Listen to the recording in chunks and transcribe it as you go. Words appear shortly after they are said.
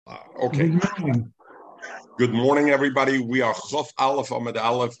Okay. Good morning. Good morning, everybody. We are Chof Aleph Amid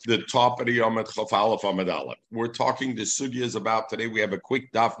Aleph, the top of the Amid Chof Aleph Amid Aleph. We're talking the sugyas about today. We have a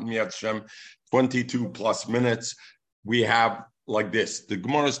quick daf Miyat Shem, 22 plus minutes. We have like this. The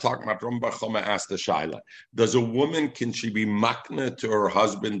Gemara is talking about Rambam Chama asked the Shaila. Does a woman, can she be makna to her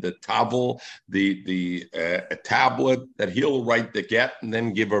husband the tavel, a tablet that he'll write the get and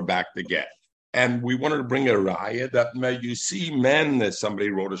then give her back the get? And we wanted to bring a raya that you see men that somebody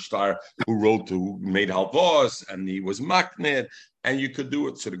wrote a star who made halvos and he was maknit and you could do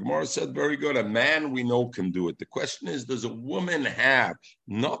it. So the Gemara said, very good. A man we know can do it. The question is, does a woman have,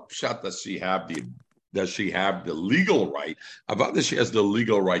 not pshat does she have the legal right? About that she has the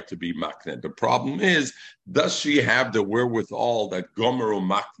legal right to be maknit. The problem is, does she have the wherewithal that gomer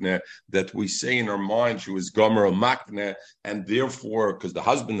maknit that we say in her mind she was gomer maknit, and therefore, because the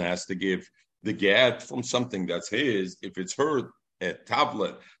husband has to give the get from something that's his, if it's her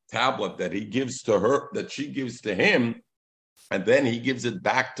tablet that he gives to her, that she gives to him, and then he gives it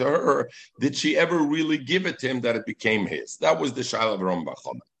back to her, did she ever really give it to him that it became his? That was the Shaila of Rambam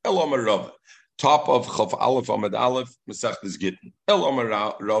Chama. Elomar Rava, top of Chof Aleph Amid Aleph, Masechtas Gittin.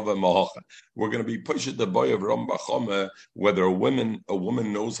 Elomar Rava Mahocha. We're going to be pushing the boy of Rambam Chama, whether a woman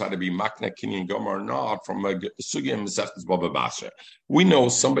knows how to be makna kinyan gomer or not, from a sugya Masechtas Baba Basha. We know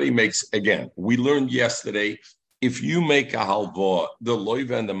somebody makes, again, we learned yesterday, if you make a halva, the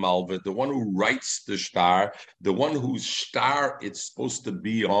loiva and the malva, the one who writes the star, the one whose star it's supposed to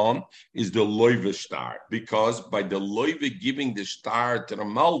be on is the loiva star. Because by the loiva giving the star to the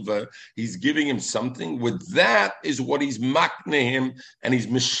malva, he's giving him something. With that is what he's makna him, and he's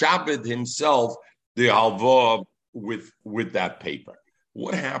mishabed himself, the halva, with that paper.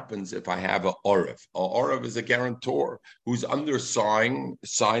 What happens if I have an Orav? An Orav is a guarantor who's under signing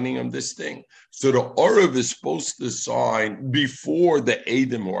on this thing. So the Orav is supposed to sign before the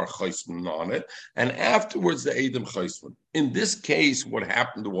Edom or Chaisman on it, and afterwards the Edom Chaisman. In this case, what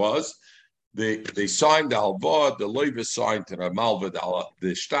happened was they signed the halva, the loiva signed to the malva,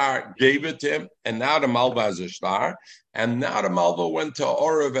 the star, gave it to him, and now the malva has a star, and now the malva went to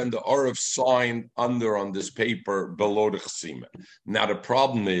Orav, and the Orav signed under on this paper below the chesima. Now the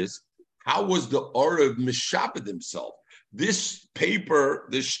problem is, how was the Orav mishabed himself? This paper,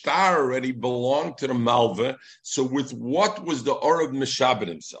 the star already belonged to the malva, so with what was the Orav mishabed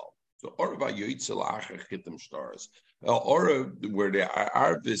himself? So Orav ayoytzel acher chitim stars. Or where the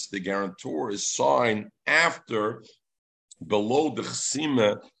arvis, the guarantor, is signed after, below the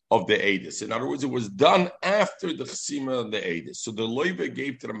chesima of the edis. In other words, it was done after the chesima of the edis. So the loiva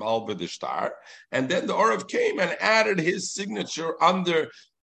gave to the malva the star, and then the Orav came and added his signature under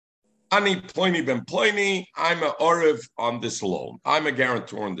Ani Pliny ben Pliny. I'm an Orav on this loan. I'm a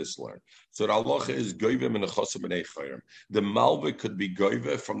guarantor on this loan. So the halacha is goyve min nechosim b'nei chayim. The malva could be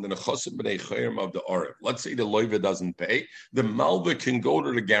goyve from the nechosim b'nei chayim of the Orav. Let's say the loiva doesn't pay. The malva can go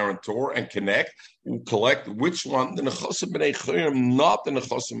to the guarantor and collect which one? The nechosim b'nei chayim, not the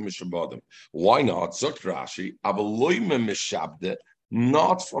nechosim mishabadim. Why not? Zok Rashi, avaloyme mishabde,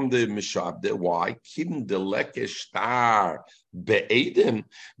 not from the mishabde. Why? Kin deleke star be'edim,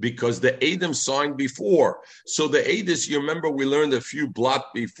 because the edim signed before. So the edis, you remember we learned a few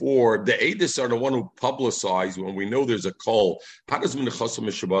blot before. The edis are the one who publicize when we know there's a call. How does Menachasim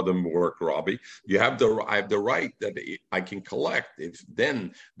Shabbatim work, Robbie? I have the right that I can collect. If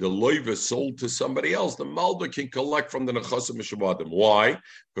then the loiva sold to somebody else, the malva can collect from the Nechasim Shabbatim. Why?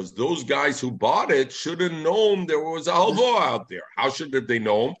 Because those guys who bought it should have known there was a halva out there. How should they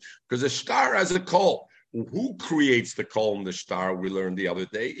know? Because a star has a call. Who creates the call in the star, we learned the other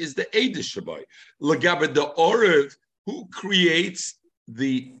day, is the Eidish Shabbai. Lagabed the Orav, who creates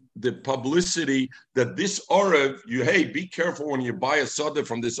the publicity that this Orav, hey, be careful when you buy a soda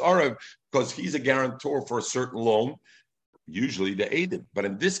from this Orav, because he's a guarantor for a certain loan, usually the Eidim. But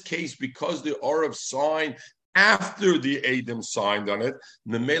in this case, because the Orav signed after the Eidim signed on it,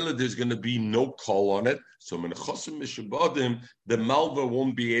 Memela, there's going to be no call on it. So Menachosim Mishabadim, the Malva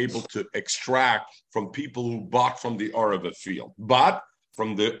won't be able to extract from people who bought from the Orav field. But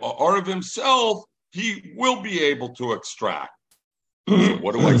from the Orav himself, he will be able to extract. So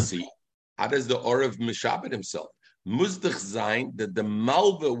what do I see? How does the Orav Mishabed himself? Muzdach Zain, that the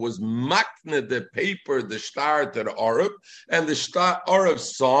Malva was makna the paper, the star to the Orav, and the Orav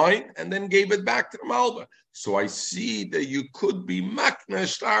signed and then gave it back to the Malva. So I see that you could be makna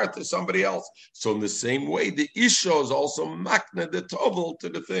star to somebody else. So in the same way, the Isha is also makna the tovel to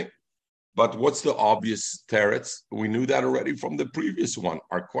the thing. But what's the obvious teretz? We knew that already from the previous one.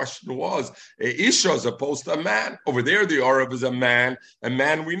 Our question was, Isha as opposed to a man. Over there, the Orav is a man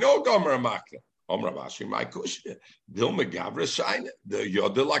we know Gomer Makna. Over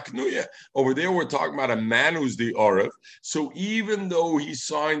there, we're talking about a man who's the Orav. So even though he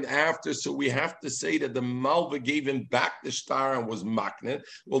signed after, so we have to say that the Malva gave him back the star and was maknet.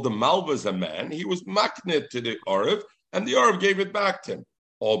 Well, the Malva's a man. He was maknet to the Orav, and the Orav gave it back to him.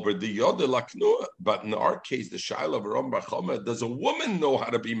 But in our case, the Shaila of Ram Bachama, does a woman know how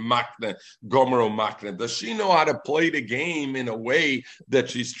to be makne, gomer or makne? Does she know how to play the game in a way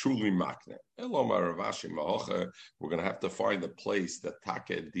that she's truly makne? We're going to have to find a place that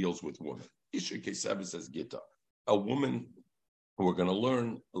Taka deals with women. Isha Keseva says Gita. A woman, we're going to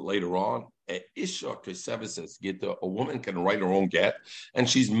learn later on, Isha Keseva says Gita, a woman can write her own get, and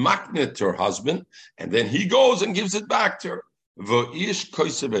she's makne to her husband, and then he goes and gives it back to her. And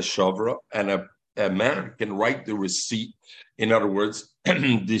a man can write the receipt. In other words,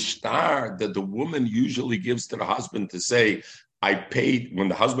 the star that the woman usually gives to the husband to say, I paid, when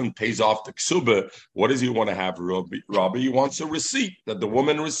the husband pays off the ksuba, what does he want to have, Rabbi? He wants a receipt that the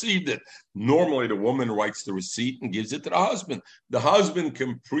woman received it. Normally, the woman writes the receipt and gives it to the husband. The husband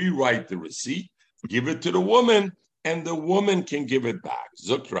can pre-write the receipt, give it to the woman, and the woman can give it back.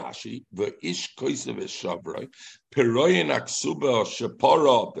 Zok Rashi, v'ish koisev eshavroi, peroyin aksuba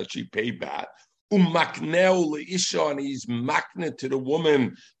shapara that she paid back, umakneu leisha, and he's makne to the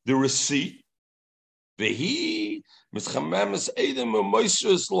woman the receipt. Vehi mischamemes edem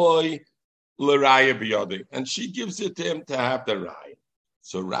u'moishes loy l'raya biyadi, and she gives it to him to have the raya.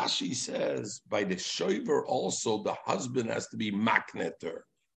 So Rashi says by the shoiver also the husband has to be makne to her.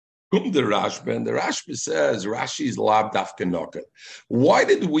 The Rashba says Rashi's lab dafkenoket. Why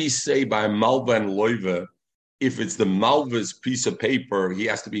did we say by Malva and Loiva, if it's the Malva's piece of paper, he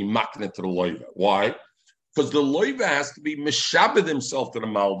has to be maknet to the Loiva? Why? Because the Loiva has to be mishabed himself to the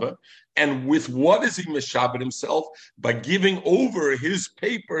Malva, and with what is he mishabed himself? By giving over his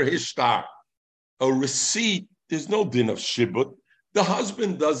paper, his star. A receipt, there's no din of shibut. The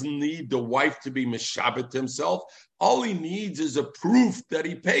husband doesn't need the wife to be mishabet himself. All he needs is a proof that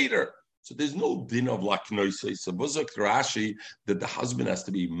he paid her. So there's no din of laknoise. So Buzak Rashi that the husband has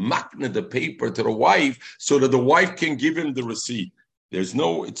to be makna the paper to the wife so that the wife can give him the receipt. There's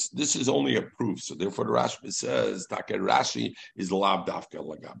no, this is only a proof. So therefore the Rashi says, Taka Rashi is lab dafka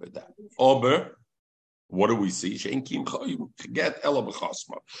lagabe that. Ober, what do we see?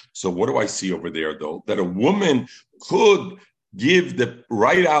 So what do I see over there though? That a woman could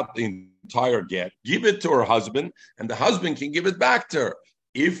write out the entire get, give it to her husband, and the husband can give it back to her.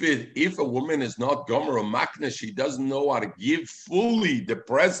 If a woman is not gomer or makna, she doesn't know how to give fully the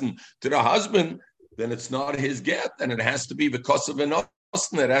present to the husband, then it's not his get, and it has to be because of an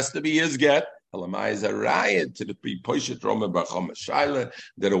osn. It has to be his get. Elamai is a riot to the poshet roma b'chama shaila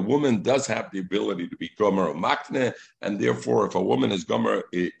that a woman does have the ability to be gomer or makna, and therefore, if a woman is gomer,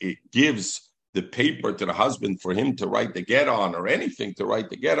 it gives the paper to the husband for him to write the get on, or anything to write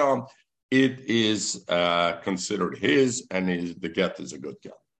the get on, it is considered his, and the get is a good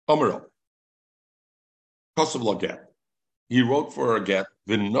get. Amaro, Kosovo get. He wrote for a get,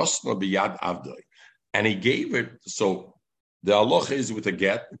 v'nosno biyad avdoi, and he gave it. So the halacha is with a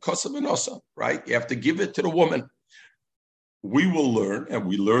get, Kosovo nosa, right? You have to give it to the woman. We will learn, and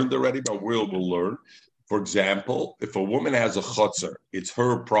we learned already, but we'll learn. For example, if a woman has a chotzer, it's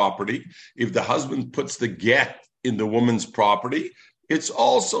her property. If the husband puts the get in the woman's property, it's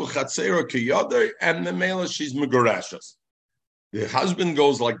also chatzera kiyadei, and the mela she's megorashas. The husband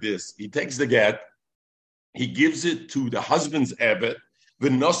goes like this: he takes the get, he gives it to the husband's evet,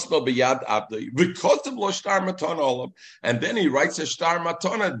 v'nosno b'yad abdei, v'kotev lo shtar matana olam, and then he writes a shtar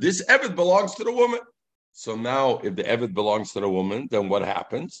matana. This evet belongs to the woman. So now, if the evet belongs to the woman, then what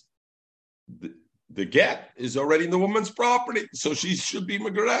happens? The get is already in the woman's property, so she should be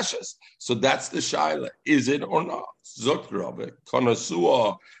megarashas. So that's the shaila. Is it or not? Zotrabe,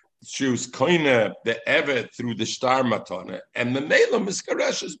 konasua, she was koine the evet through the shtar matana, and the mela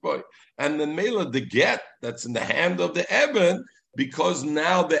miskarashas boy, and the mela the get that's in the hand of the evet, because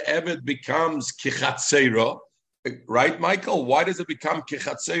now the evet becomes kichatzera. Right, Michael? Why does it become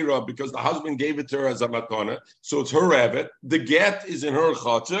kichatzera? Because the husband gave it to her as a matana, so it's her evet. The get is in her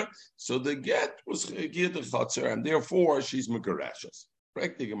chotzer, so the get was gid the chotzer, and therefore she's megarashas.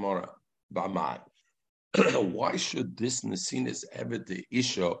 Correct the Gemara. B'mai. Why should this nesinas evet the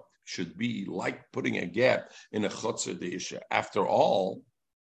isha should be like putting a get in a chotzer the isha? After all,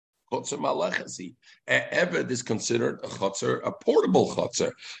 chotzer malachasi. Evet is considered a chotzer, a portable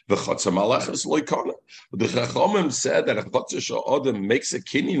chotzer. The chotzer malachas loikana. The Chachamim said that a chotzer she'odem makes a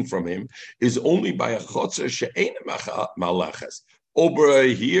kinyan from him is only by a chotzer she'ein malachas. Over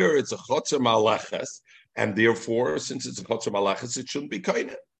here, it's a chotzer malachas, and therefore, since it's a chotzer malachas, it shouldn't be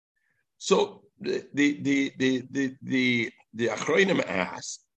kaina. So the Achronim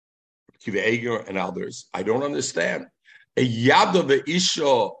asked Kiva Eger and others. I don't understand. A yad of a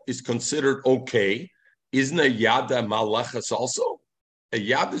isha is considered okay. Isn't a yad a malachas also? A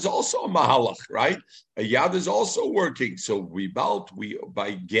yad is also a mahalach, right? A yad is also working. So we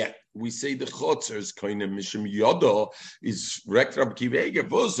by get. We say the chotzer is kind of mishum yodo is rekrab kivege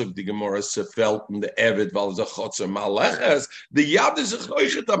vosuk the Gemara sefelt in the evet val the chotzer malachas. The yad is a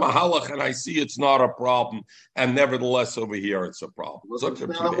choichet a mahalach, and I see it's not a problem, and nevertheless over here it's a problem.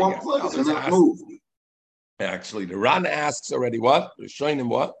 Actually, the Ran asks already what? They're showing him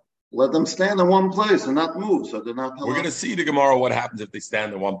what? Let them stand in one place and not move, so they're not. We're going to see the Gemara what happens if they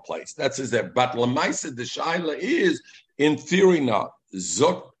stand in one place. That's his there. But Lamaisa the Shaila is in theory not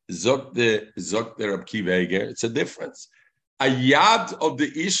zok the Reb Kiva Eger. It's a difference. A yad of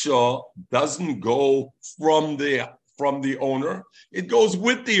the isha doesn't go from the owner. It goes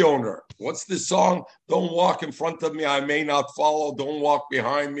with the owner. What's the song? Don't walk in front of me, I may not follow. Don't walk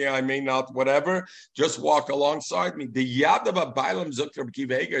behind me, I may not whatever. Just walk alongside me. The yad of a bailam zok Reb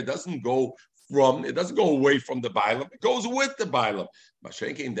Kiva Eger doesn't go away from the bailam. It goes with the bailam.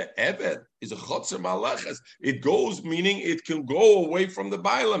 Mashenkin, the evet is a chotzer malachas. It goes, meaning it can go away from the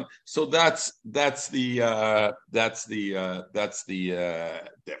bailam. So that's the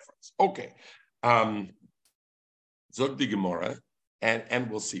difference. Okay. Zog the Gemara, and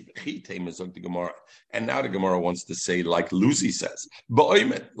we'll see. Zog the Gemara. And now the Gemara wants to say, like Lucy says,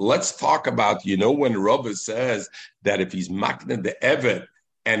 let's talk about, when Rava says that if he's makna the evet,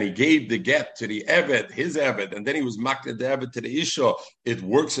 and he gave the get to the evet, his evet, and then he was makna the evet to the isha, it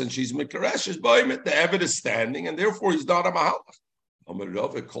works and she's mikareshes. The evet is standing, and therefore he's not a mahalach.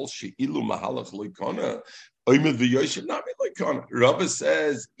 Rava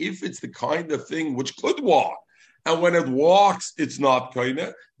says, if it's the kind of thing which could walk, and when it walks, it's not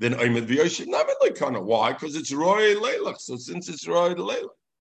kaina, then Aymed v'yoshiv named like kana. Why? Because it's roy leilach. So since it's roy leilach.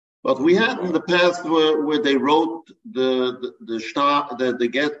 But we had in the past where they wrote the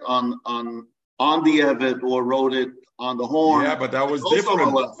get on the evet or wrote it on the horn. Yeah, but that was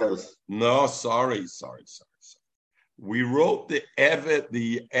different. No, sorry. We wrote the evet,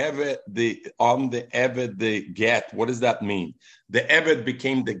 on the evet, the get. What does that mean? The evet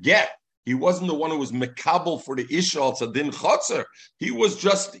became the get. He wasn't the one who was mekabel for the ishal tzadin chotzer. He was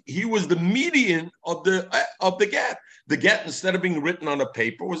the median of the get. The get, instead of being written on a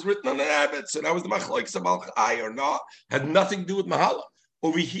paper, was written on an abbot. So that was the machlokes about chai or not. Had nothing to do with mahala.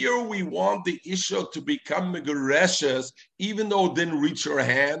 Over here, we want the isha to become megareshes, even though it didn't reach her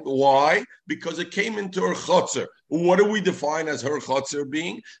hand. Why? Because it came into her chotzer. What do we define as her chotzer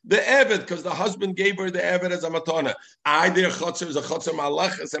being? The evet, because the husband gave her the evet as a matana. Their chotzer is a chotzer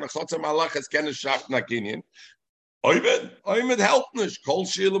malachas, and a chotzer malachas can a shach nakinyan. Oymed helpnish, kol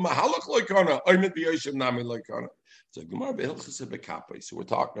shilu mahalach loikana, oymed b'yoshem nami loikana. So we're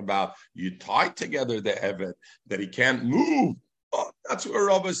talking about you tie together the evet that he can't move. Oh, that's what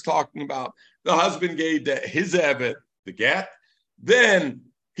Rav is talking about. The husband gave his evet, the get, then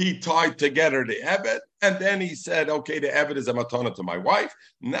he tied together the evet, and then he said, okay, the evet is a matana to my wife.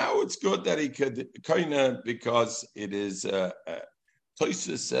 Now it's good that he could because it is,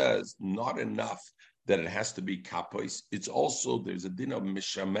 Toysa says, not enough that it has to be kapois. It's also, there's a din of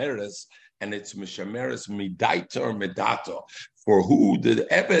mishameres, and it's mishameres midaita or medato, for who the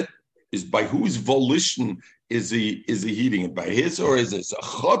evet is, by whose volition is he heating it, by his or is it? A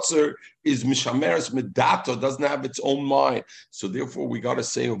chotzer is mishameres medato, doesn't have its own mind. So therefore, we got to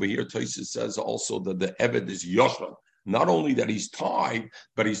say over here, Toysa says also that the evet is yoshon. Not only that he's tied,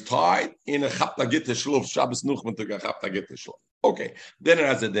 but he's tied in a chapta gitte shluv, Shabbos nuchman to a chapta gitte shluv. Okay, then it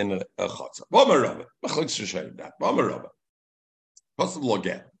has a chotzer. V'amarava, machlokes shayim that. V'amarava, possible lo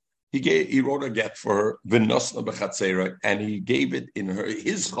get. He wrote a get for her, v'nosna b'chatzera, and he gave it in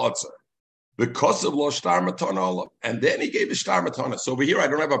his chotzer. Because of lo shtar matana, and then he gave a shtar matana. So over here, I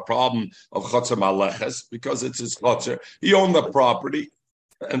don't have a problem of chotzer maleches because it's his chotzer. He owned the property,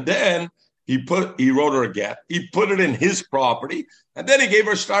 and then he wrote her a get. He put it in his property, and then he gave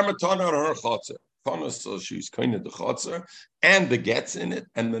her shtar matana on her chotzer. So she's kind of the chotzer, and the get's in it,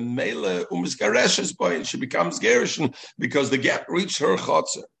 and the mele umisgareshes boy, and she becomes gerishon because the get reached her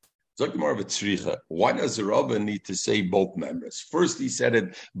chotzer. Why does the Rava need to say both members? First, he said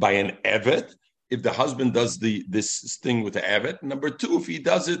it by an evet, if the husband does this thing with the evet. Number two, if he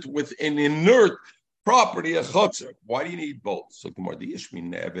does it with an inert property, a chotzer. Why do you need both? So Gemara, the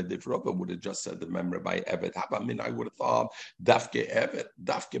Yishmin Eved, if Rabba would have just said the member by Eved, I would have thought Dafke Eved,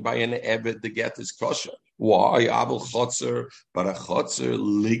 Dafke by an Eved, the get is kosher. Why? Abel chotzer, but a chotzer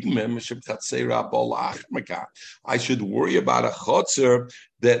ligmem shebchatzera bolach meka. I should worry about a chotzer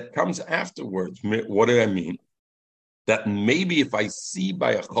that comes afterwards. What do I mean? That maybe if I see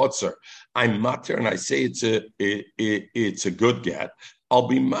by a chotzer, I'm matter and I say it's a good get, I'll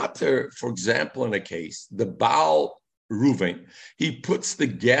be matter, for example, in a case, the Baal Ruvain, he puts the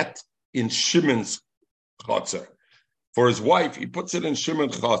get in Shimon's chotzer. For his wife, he puts it in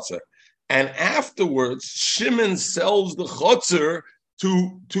Shimon's chotzer. And afterwards, Shimon sells the chotzer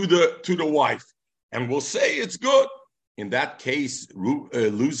to the wife. And we'll say it's good. In that case,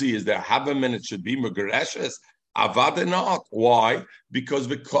 Luzi is there, Havim, and it should be Megareshes. Avada not. Why? Because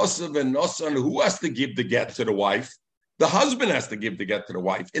of a nosan, who has to give the get to the wife? The husband has to give the get to the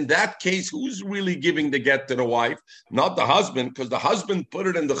wife. In that case, who's really giving the get to the wife? Not the husband, because the husband put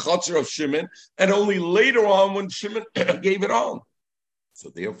it in the chotzer of Shimon, and only later on when Shimon gave it on. So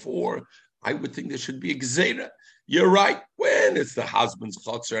therefore, I would think there should be a gzeira. You're right. When it's the husband's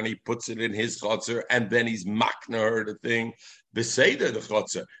chotzer and he puts it in his chotzer, and then he's makna her the thing, beseder the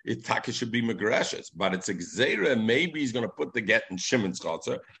chotzer, it taka should be megreshes, but it's a gzeira. Maybe he's going to put the get in Shimon's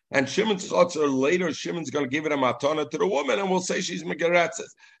chotzer, and Shimon's chotzer later, Shimon's going to give it a matana to the woman, and we'll say she's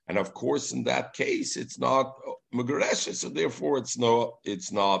megeretzes. And of course, in that case, it's not megereshes, so therefore it's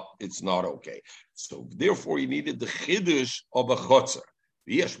not okay. So therefore, you needed the chiddush of a chotzer.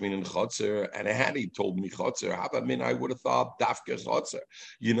 Yashmin and chotzer, and had he told me chotzer, I would have thought dafke chotzer,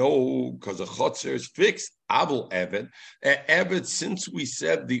 because a chotzer is fixed. Abel Eved, Eved. Since we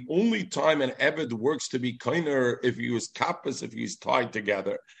said the only time an Eved works to be kinder if he was kappas, if he's tied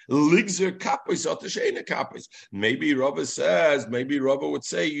together, ligzer kappas or teshena kappas. Maybe Rava would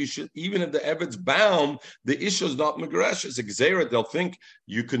say you should, even if the Eved's bound, the issue is not megresh, it's a gzera. They'll think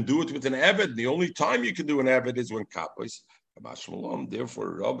you can do it with an Eved. The only time you can do an Eved is when kappas.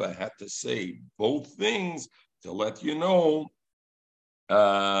 Therefore, Rabba had to say both things to let you know.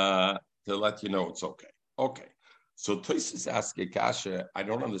 It's okay. Okay. So Tosis asked Kasha, I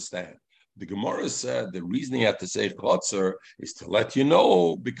don't understand. The Gemara said the reason he had to say chotzer is to let you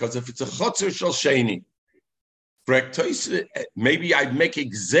know, because if it's a chotzer shel sheni, maybe I'd make a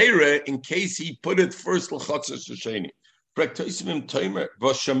gzera in case he put it first l'chotzer shel sheni. If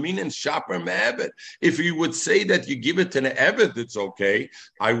you would say that you give it to an Eved, it's okay.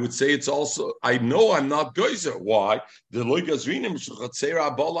 I would say it's also, I know I'm not geyser. Why? Because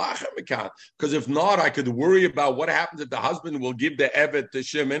if not, I could worry about what happens if the husband will give the Eved to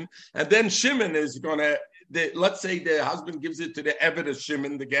Shimon, and then Shimon is going to, let's say the husband gives it to the Eved of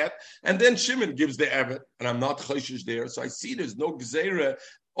Shimon, the get, and then Shimon gives the Eved, and I'm not chayshish there. So I see there's no gzeira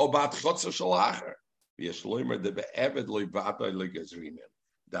about chotzer shalacher. The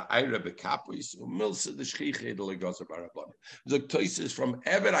Ira Bekapris, Milsa the Shchiche the Legaza Barabana. The Tosis from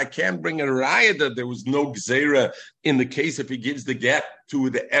Eved, I can't bring a raya that there was no gzera in the case if he gives the get to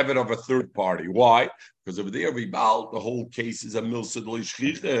the Eved of a third party. Why? Because over there, the whole case is a Milsa the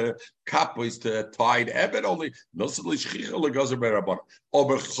Shchiche, Kapris to tied Eved only. Milsa the Shchiche Legaza Barabana.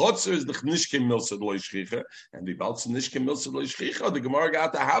 Aber Chotzer is the Chnishke Milsa the Shchiche, and the Balz Nishke Milsa the Shchiche. The Gemara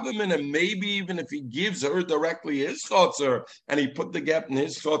got to have him in, and maybe even if he gives her directly his Chotzer and he put the get in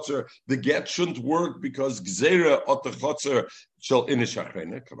his chotzer, the get shouldn't work because gzera ot the chotzer shall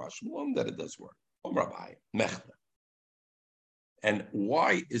inishachene kavashmulam that it does work. Rabbi mechta. And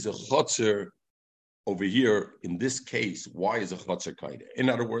why is a chotzer over here in this case? Why is a chotzer kaida? In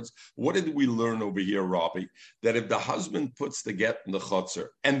other words, what did we learn over here, Rabbi? That if the husband puts the get in the chotzer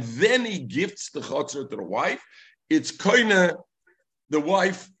and then he gifts the chotzer to the wife, it's kaina. The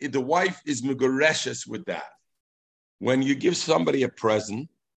wife is megoreshes with that. When you give somebody a present,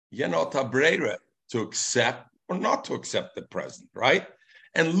 you're not a brera to accept or not to accept the present, right?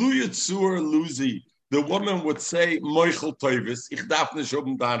 And Lu Yitzur Luzi, the woman would say, Moichel Toivis, ich darf nicht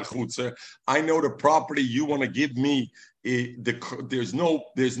oben da an Chutze. I know the property you want to give me. There's no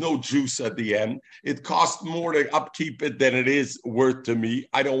juice at the end. It costs more to upkeep it than it is worth to me.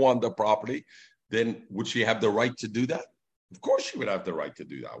 I don't want the property. Then would she have the right to do that? Of course she would have the right to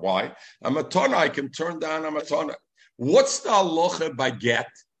do that. Why? I'm a tana. I can turn down. I'm a tana. What's the halacha by get?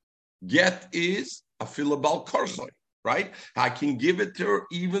 Get is a fila bal karchay, right? I can give it to her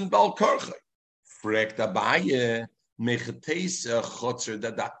even bal karchay. Frekt abaye mechatesa chotzer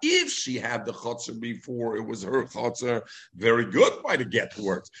that if she had the chotzer before it was her chotzer, very good by the get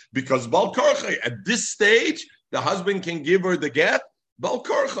words because bal karchay at this stage the husband can give her the get. Bal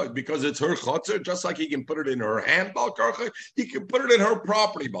karchay, because it's her chotzer, just like he can put it in her hand, bal karchay, he can put it in her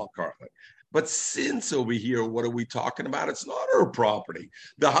property, bal karchay. But since over here, what are we talking about? It's not her property.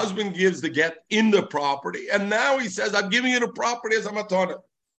 The husband gives the get in the property, and now he says, I'm giving you the property as a matana.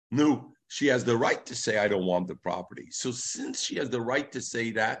 No, she has the right to say, I don't want the property. So since she has the right to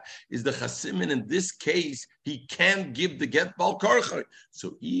say that, is the chasimin in this case, he can't give the get balkarcha.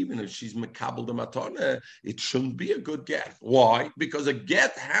 So even if she's mekabel the matana, it shouldn't be a good get. Why? Because a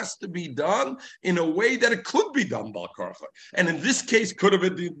get has to be done in a way that it could be done balkarcha. And in this case, could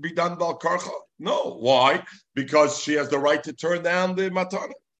it be done balkarcha? No. Why? Because she has the right to turn down the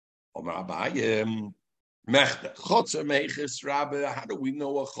matana. How do we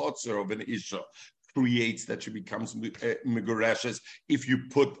know a chotzer of an isha creates that she becomes megoreshes if you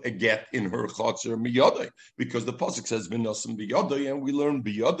put a get in her chotzer miyodai? Because the pasuk says v'nosim biyodai, and we learn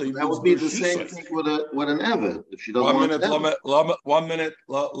biyodai. That would be the same thing with an eved. If she doesn't want lama, 1 minute,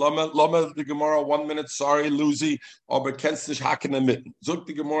 lama the Gemara, 1 minute. Sorry, Lucy, aber kennst dich hacken mitten. Zog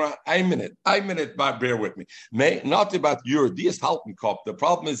the Gemara, 1 minute, bear with me. Not about your dies halten kop. The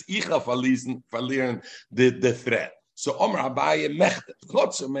problem is ich verlieren the thread. So Omar Abaye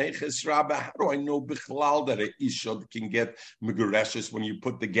Mechtet. How do I know Bichlal that a Isha can get Megureshes when you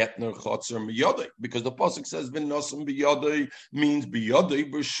put the get in her Chotzer Miyodai? Because the Pasuk says V'nosam Biyodai means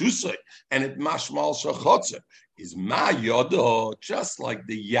Biyodai B'shusai, and it mashmal Shachotzer. Is ma yodo, just like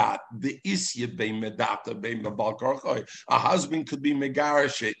the yad, the isya be medata be mebalkarchoy. A husband could be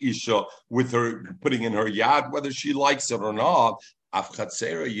megarish isha with her putting in her yad, whether she likes it or not.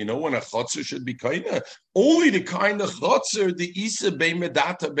 Afchatzera, you know when a chotzer should be kaina? Only the kind of chotzer, the isa be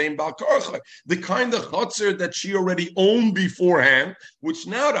medata be balkarchoy, the kind of chotzer that she already owned beforehand, which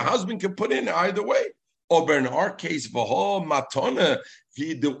now the husband can put in either way. Or in our case, v'ho matona,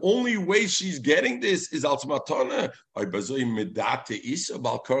 the only way she's getting this is al matona.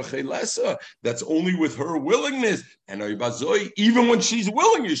 That's only with her willingness. And even when she's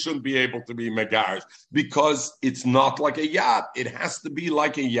willing, you shouldn't be able to be megarish because it's not like a yad. It has to be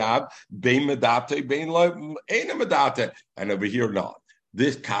like a yad, bein medate, bein medate. And over here, not.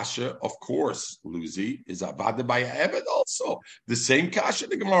 This kasha, of course, Lucy, is abaded by a eved also. The same kasha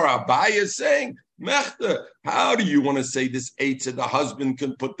the Gemara Abaye is saying, Mechta, how do you want to say this eitzah? The husband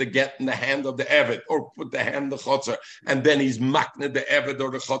can put the get in the hand of the eved or put the hand in the chotzer, and then he's makna the eved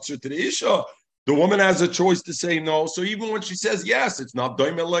or the chotzer to the isha. The woman has a choice to say no. So even when she says yes, it's not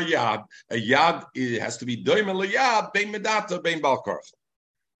doimel layad. A yad, it has to be doimel layad, bein medata, bein balkarcha.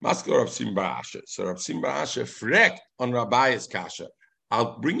 Maskor Rav Simba Asher. So Rav Simba Asher frekt on Rabbi's kasha.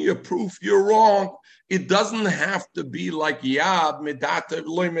 I'll bring you a proof you're wrong. It doesn't have to be like yad medata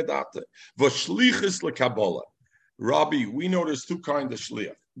loy medata. V'shlichus lekabala. Rabbi, we know there's two kinds of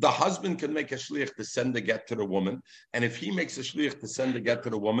shliach. The husband can make a shliach to send the get to the woman, and if he makes a shliach to send the get to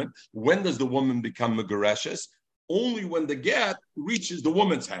the woman, when does the woman become megoreshes? Only when the get reaches the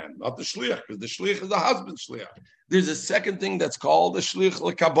woman's hand, not the shliach, because the shliach is the husband's shliach. There's a second thing that's called the shliach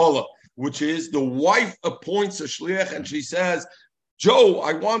lekabala, which is the wife appoints a shliach and she says, Joe,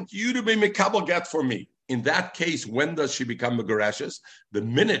 I want you to be mekabel get for me. In that case, when does she become megoreshes? The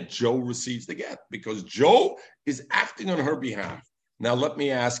minute Joe receives the get, because Joe is acting on her behalf. Now, let me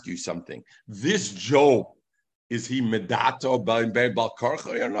ask you something. This Joe, is he medato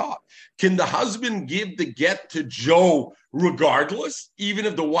balkarcha or not? Can the husband give the get to Joe regardless, even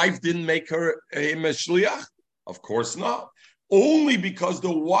if the wife didn't make him a shliach? Of course not. Only because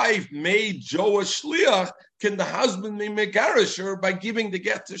the wife made Joe a shliach can the husband be megarish her by giving the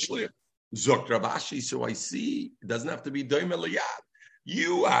get to shliach. Zok Rav Ashi, so I see it doesn't have to be doimel yad.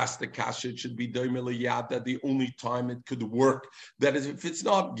 You asked the kasha, it should be doimel yad, that the only time it could work, that is if it's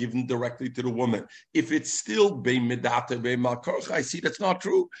not given directly to the woman. If it's still bein medata bein malkorcha, I see that's not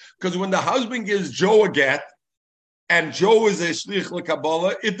true. Because when the husband gives Joe a get, and Joe is a shlich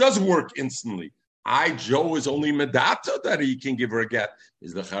lekabala, it does work instantly. Joe is only medata that he can give her a get.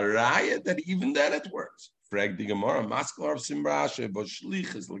 Is the charaya that even then it works? Frag the Gemara, masklar of Simrashe, but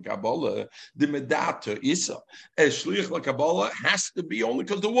shlich is lekabala, the medata isa. A shlich lekabala has to be only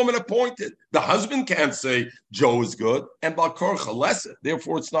because the woman appointed. The husband can't say Joe is good and balkorcha lesser.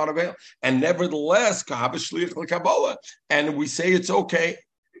 Therefore, it's not available. And nevertheless, kahab shlich lekabala, and we say it's okay.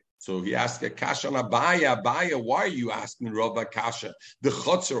 So he asked a kasha on Abaya. Abaya, why are you asking Rava kasha? The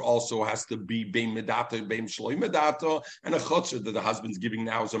chotzer also has to be bein medata, bein shloi medata, and a chotzer that the husband's giving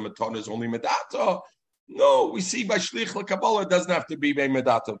now as a matana is only medata. No, we see by shlich lekabala it doesn't have to be bein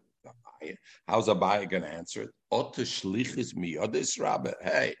medata. How's Abaya going to answer it? Ota shlich is miyadis rabbi.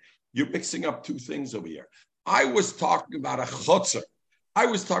 Hey, you're mixing up two things over here. I was talking about a chotzer. I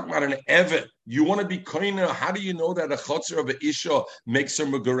was talking about an evet. You want to be koina? How do you know that a chotzer of an isha makes her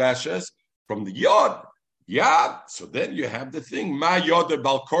megoreshes? From the yod. Yeah, so then you have the thing. Ma yoda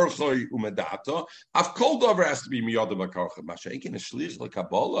balkorchoi umedato. Av kol dover has to be miyoda balkorchoi. Mashaikin a shlich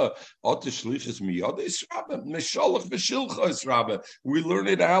lekabala. Ot shlich is miyoda is rabbe. Mesholach v'shilcha is rabbe. We learn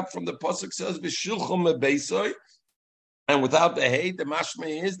it out from the pasuk says v'shilcha mebeisoi. And without the hay, the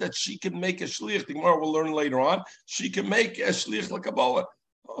mashmei is that she can make a shlich. The Gemara will learn later on. She can make a shlich lekabala.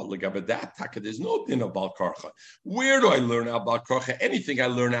 Oh, look at that. Taka, there's no din of balkarcha. Where do I learn out balkarcha? Anything I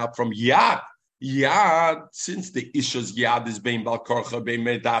learn out from yad. Yad, since the Isha's Yad is bein balkarcha, bein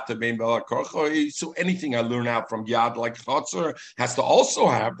medata, bein balkarcha, so anything I learn out from Yad, like Chotzer, has to also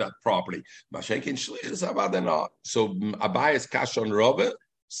have that property. Mashenkin Shlichus Abadana. So Abayas Kashon Robbe,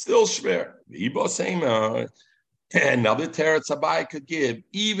 still shver. Ibo same. Another teretz Abai could give,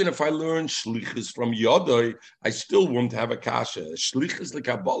 even if I learn shlichus from Yodoi, I still won't have a kasha. Shlichus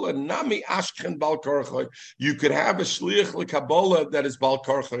lekabala nami ashken balkarcha. You could have a shlich lekabala that is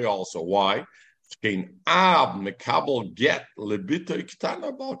balkarcha also. Why? Get a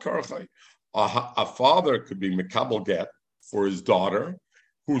father could be mekabel get for his daughter,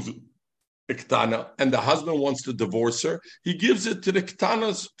 who's iktana, and the husband wants to divorce her. He gives it to the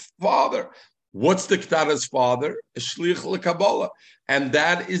ktana's father. What's the ktana's father? A shlich lekabala, and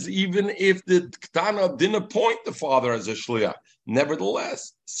that is even if the ktana didn't appoint the father as a shliach.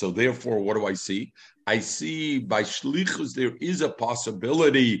 Nevertheless, so therefore, what do I see? I see by shlichus there is a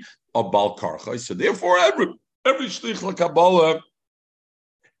possibility of balkarcha. So therefore, every shlich lekabala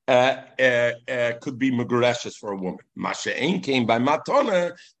could be megreshes for a woman. Masha'en came by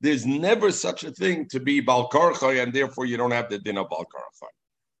matana. There's never such a thing to be balkarcha, and therefore you don't have the din of balkarcha.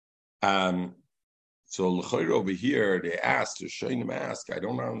 So l'chayr over here, they asked, the Shainim ask, I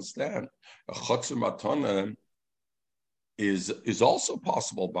don't understand. A chotzer matana is also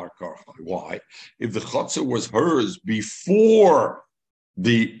possible balkarcha. Why? If the chotzer was hers before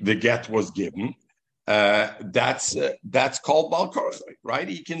the get was given, that's called balkarcha, right?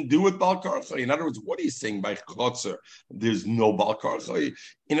 He can do it balkarcha. In other words, what are you saying by chotzer? There's no balkarcha.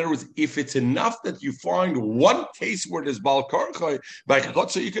 In other words, if it's enough that you find one case where there's balkarcha, by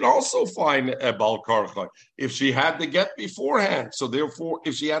chotzer you can also find a balkarcha if she had the get beforehand. So therefore,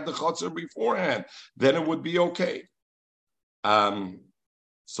 if she had the chotzer beforehand, then it would be okay. So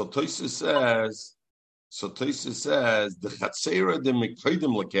Tosfos says, the chatzera de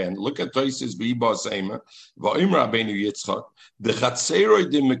mekaydim leken. Look at Tosfos v'Iba Seima v'Omer Rabbeinu Yitzchak. The chatzera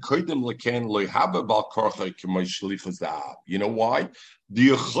de mekaydim leken lo haba balkarcha k'may shlichus da'ab. You know why?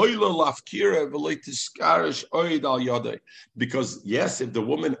 Because yes, if the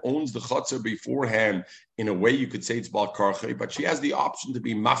woman owns the chutzner beforehand, in a way you could say it's balkarcha, but she has the option to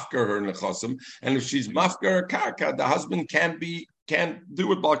be mafker her nechasim, and if she's mafker her karka, the husband can't do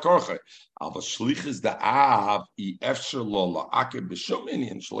it balkarcha.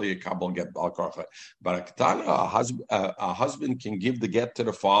 But a ketana, a husband can give the get to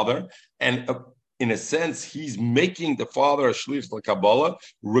the father, and in a sense, he's making the father a shlich l'kabbalah,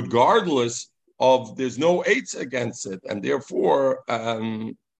 regardless of there's no eights against it, and therefore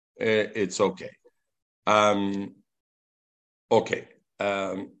it's okay. Okay.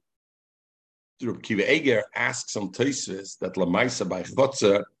 Kiva Eger asks some Tosfos that lamaisa by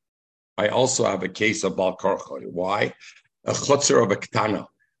chotzer, I also have a case of balkarcha. Why? A chotzer of a ketana.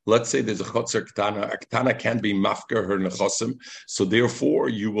 Let's say there's a chotzer ketana. A ketana can be mafker her nechosim, so therefore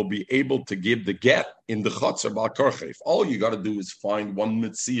you will be able to give the get in the chotzer balkarcha. If all you got to do is find one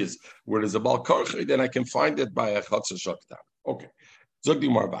mitzias where there's a balkarcha, then I can find it by a chotzer shaktan. Okay.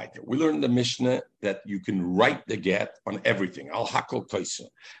 We learned in the Mishnah that you can write the get on everything. Al hakol kaisa,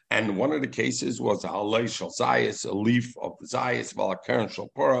 and one of the cases was alei shal zayis, a leaf of the zayis, valakern shal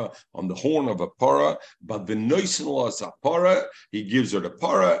para, on the horn of a para. But the noisin laws a para, he gives her the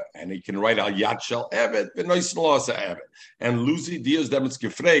para, and he can write al yad shal evet. The noisin laws a evet, and Lucy dias demets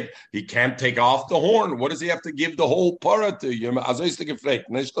gefregt, he can't take off the horn. What does he have to give the whole para to? You azois the gefregt,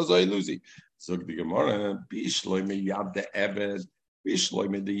 nicht azoy Lucy. So the Gemara bishloi me yad the evet. The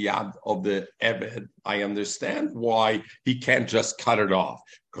yad of the Eved, I understand why he can't just cut it off.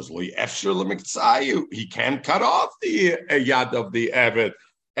 Because he can't cut off the yad of the Eved,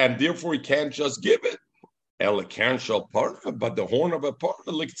 and therefore he can't just give it. But the horn of a para,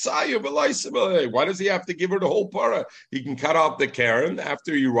 why does he have to give her the whole para? He can cut off the Karen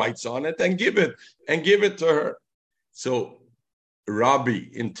after he writes on it and give it to her. So, Rabbi,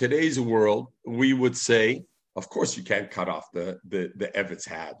 in today's world, we would say, of course, you can't cut off the Evet's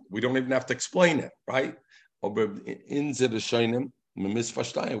hat. We don't even have to explain it, right? Why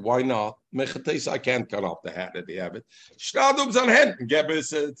not? I can't cut off the hat of the Evet.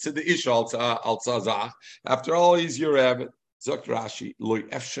 To the Ish al. After all, he's your Evet. Zok Rashi.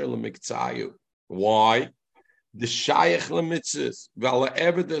 Why? the Shayach lemitzvahs, vala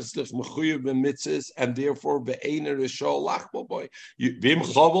evidas the mechuyev b'mitzvahs, and therefore be'ener rishol lachbol boy. Vim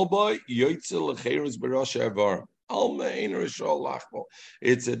chavol boy yoytze lecheres b'rosh avar. Alma einer rishol lachbol.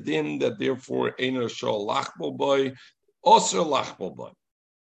 It's a din that therefore einer rishol lachbol boy, osir lachbol boy.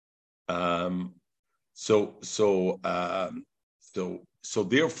 So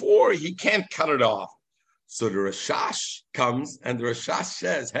therefore he can't cut it off. So the Rashash comes and the Rashash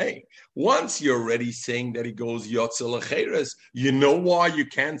says, hey, once you're already saying that he goes Yotze Lecheres, you know why you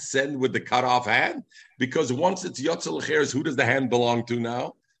can't send with the cut off hand? Because once it's Yotze Lecheres, who does the hand belong to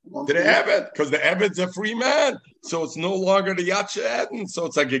now? To the Eved, because the Eved's a free man. So it's no longer the Yatsha Eden. So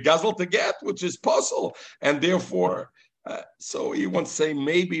it's like a gazel to get, which is puzzle. And therefore, so he wants to say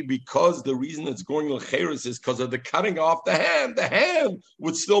maybe because the reason it's going Lecheres is because of the cutting off the hand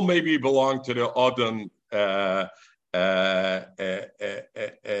would still maybe belong to the Odin thing.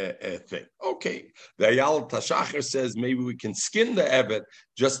 Okay. The Ayal Tashacher says maybe we can skin the Evet,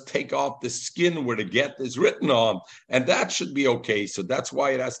 just take off the skin where the get is written on, and that should be okay. So that's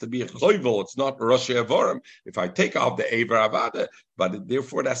why it has to be a choivel. It's not Rosh Avorim. If I take off the Ever Avada, but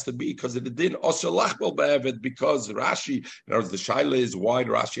therefore it has to be because it didn't also lachbel be'evet, because Rashi, in other words, the shaila is why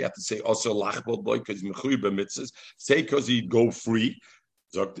Rashi had to say also lachbel boy because mechuy b'mitzvahs, say because he'd go free.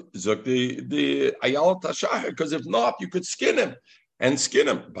 Zok the Ayal Tashach, because if not, you could skin him.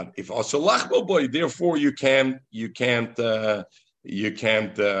 But if also lachbel boy, therefore you can't then.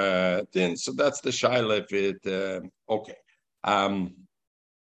 So that's the shaila. If it okay, all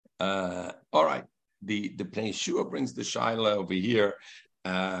right. The Pnei Yeshua brings the shaila over here.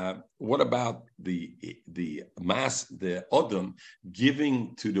 What about the Odom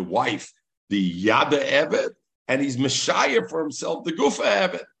giving to the wife the Yada Evet? And he's Messiah for himself, the Gufa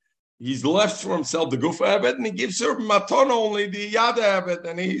Ebed. He's left for himself the Gufa Ebed, and he gives her Maton only the Yada Ebed,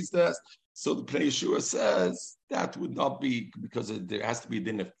 and he's the. So the Pnei Yeshua says that would not be because there has to be a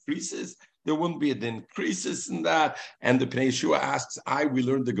din of creases. There wouldn't be a din creases in that. And the Pnei Yeshua asks, we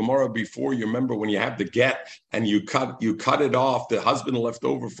learned the Gemara before. You remember when you have the get and you cut it off, the husband left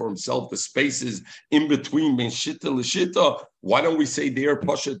over for himself the spaces in between ben shita l'shita. Why don't we say there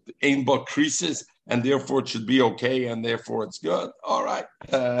pashat ein ba creases? And therefore it should be okay, and therefore it's good. All right.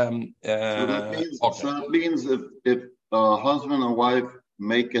 So that means if husband and wife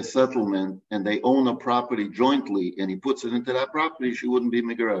make a settlement and they own a property jointly, and he puts it into that property, she wouldn't be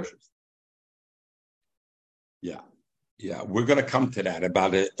megarashes. Yeah, we're going to come to that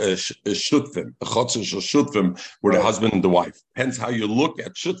about a shutfim, a chotzer shutfim, where the husband and the wife. Depends how you look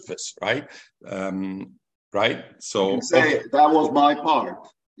at shutfis, right? Right. So you can say that was my part.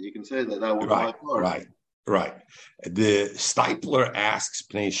 You can say that was my part. Right. The Stipler asks,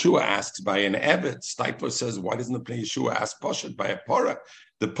 Pnei Yeshua asks by an Eved. Stipler says, why doesn't the Pnei Yeshua ask Pashat by a Parah?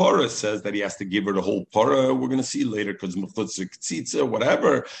 The Parah says that he has to give her the whole Parah. We're going to see later because Mechutza Ktsitza,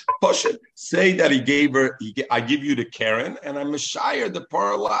 whatever. Pashat, say that he gave her, I give you the Karen and I'm Meshayar, the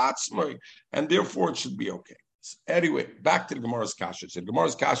Parah La'atzmai, and therefore it should be okay. Anyway, back to the Gemara's Kasha. So the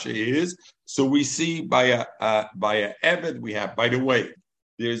Gemara's Kasha is, so we see by a Eved we have, by the way,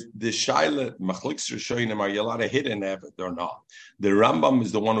 there's the Shaila Machliks Rishonim, are you allowed to hit an Eved or not? The Rambam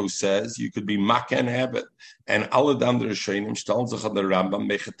is the one who says you could be Makkah and Eved, and Aladam the Rishonim stellen sich the Rambam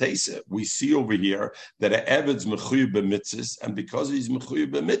Mechatese. We see over here that an Eved's Mechuyev b'mitzvahs, and because he's Mechuyev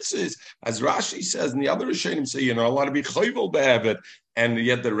b'mitzvahs, as Rashi says, and the other Rishonim say, you're not allowed to be Choyvel be'Eved, and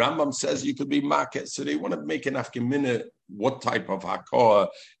yet the Rambam says you could be Makkah. So they want to make an afkemina what type of hakoah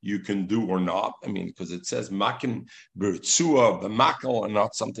you can do or not. I mean, because it says makin b'ritzua b'makal and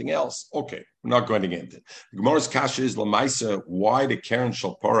not something else. Okay, we're not going to get into it. The Gemara's kasha is lamaisa. Why the keren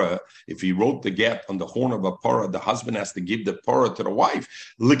shel parah? If he wrote the get on the horn of a parah, the husband has to give the parah to the wife.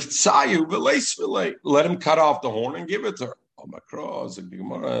 Liktsayu v'leis v'lei. Let him cut off the horn and give it to her.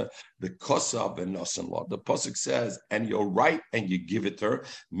 The kosav and law. The pasuk says, and you're right, and you give it to her.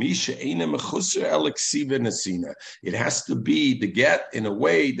 It has to be the get in a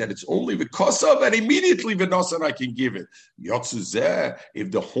way that it's only the kosav, and immediately v'nosan I can give it. If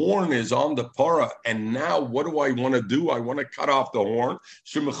the horn is on the para, and now what do I want to do? I want to cut off the horn.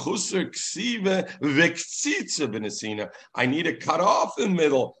 I need to cut off the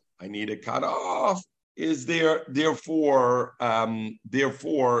middle. I need to cut off. Is there therefore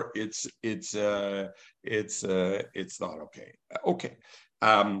it's not okay. Okay.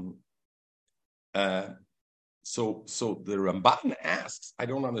 So the Ramban asks, I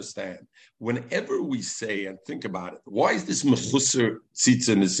don't understand. Whenever we say and think about it, why is this mechusar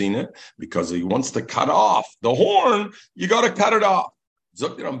tzitza nesina? Because he wants to cut off the horn. You got to cut it off.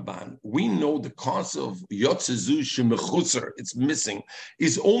 Zok Ramban, we know the cause of yotzezu shemechusar, it's missing,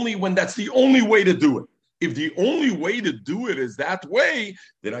 is only when that's the only way to do it. If the only way to do it is that way,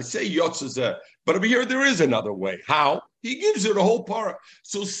 then I say yotzezeh. But over here, there is another way. How? He gives her the whole para.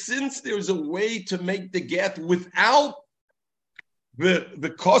 So since there's a way to make the get without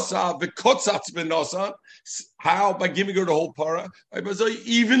the kotzatz benosan, how? By giving her the whole para.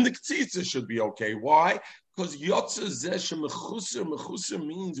 Even the ktzitza should be okay. Why? Because yotzezeh mechusar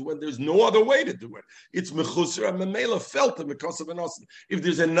means when there's no other way to do it. It's mechusar and memela felt the mekosar benosan. If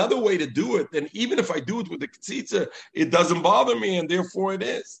there's another way to do it, then even if I do it with the ktzitza, it doesn't bother me, and therefore it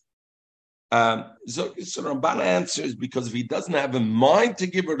is. So Ramban answers because if he doesn't have in mind to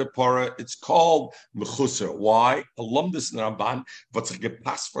give her the para, it's called mechusar. Why? Alumdus Ramban, what's get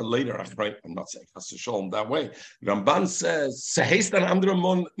passed for later. I'm not saying has to show him that way. Ramban says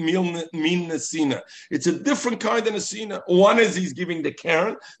it's a different kind of nesina. One is he's giving the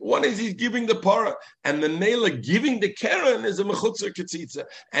Karen, one is he's giving the para, and the mela giving the Karen is a mechusar ketzitza.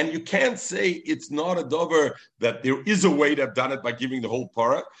 And you can't say it's not a dover that there is a way to have done it by giving the whole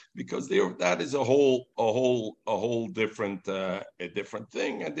para, because that is a whole different a different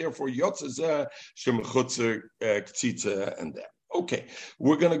thing, and therefore yotzezeh shemechutzer ktzitza and that. Okay,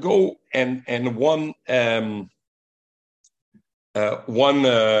 we're going to go and one.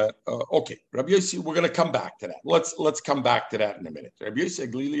 Okay, Rabbi Yossi, we're going to come back to that. Let's come back to that in a minute. Rabbi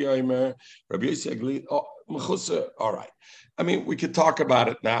Yossi Aglili, Rabbi Yossi Aglili. Oh, mechusar. All right. I mean, we could talk about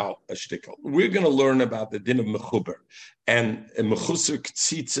it now, a shtickle. We're going to learn about the din of mechuber and mechusar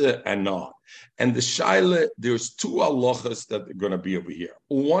ktzitza and not. And the shaila, there's two halachas that are going to be over here.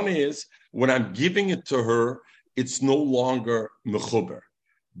 One is when I'm giving it to her, it's no longer mechuber.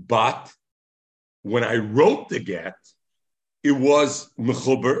 But when I wrote the get, it was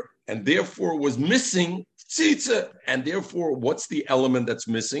mechuber, and therefore was missing tzitza. And therefore, what's the element that's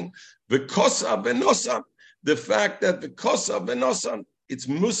missing? The kosa benosan. The fact that the kosa benosan, it's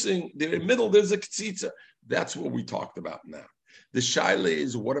missing. In the middle, there's a tzitza. That's what we talked about now. The shaila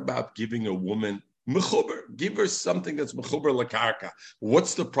is, what about giving a woman mechuber? Give her something that's mechuber lakarka.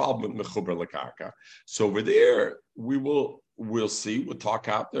 What's the problem with mechuber lakarka? So over there, we'll see. We'll talk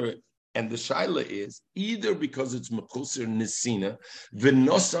out there. And the shaila is either because it's mechusar nesina,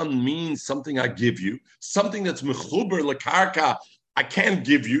 v'nosan means something I give you, something that's mechuber lakarka I can't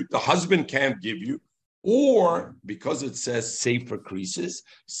give you, the husband can't give you, or because it says sefer creases.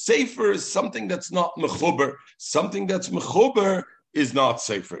 Sefer is something that's not mechuber. Something that's mechuber is not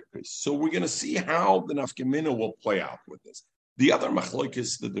sefer creases. So we're going to see how the nafkamina will play out with this. The other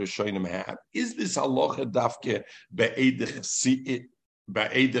machlokes that the Rishonim have is this halacha dafke be'edich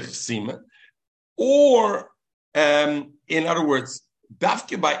sima, or in other words,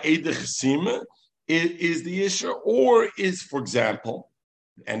 dafke by edich sima is the issue, or is, for example,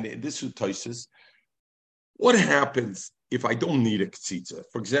 and this is Tosfos. What happens if I don't need a ktzitza?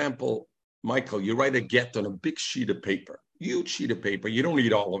 For example, Michael, you write a get on a big sheet of paper, huge sheet of paper. You don't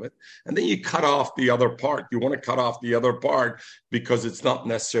need all of it. And then you cut off the other part. You want to cut off the other part because it's not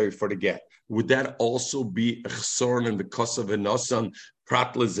necessary for the get. Would that also be a chsorn in the kosav v'nosan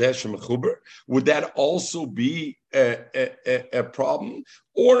prat lezesh mechuber? Would that also be a problem?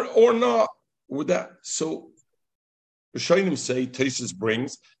 Or not? Would that? So Rishonim say, Tosfos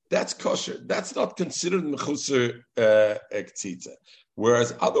brings, that's kosher. That's not considered mechusar ktzitza.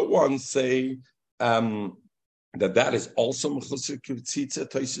 Whereas other ones say that is also mechusar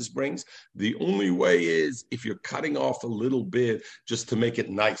ktzitza. Tosfos brings. The only way is if you're cutting off a little bit just to make it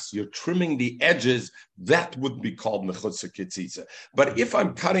nice. You're trimming the edges. That would be called mechusar ktzitza. But if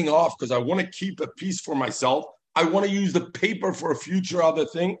I'm cutting off because I want to keep a piece for myself, I want to use the paper for a future other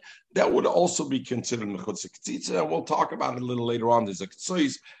thing, that would also be considered mechutz ktzitza, and we'll talk about it a little later on. There's a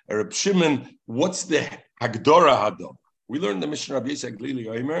ktsois, a Reb Shimon. What's the hagdora hadom? We learned the Mishnah Rabbi Yisrael Glili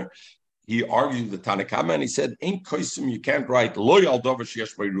Omer. He argued the Tanakama and he said, "In koisim you can't write loy al dover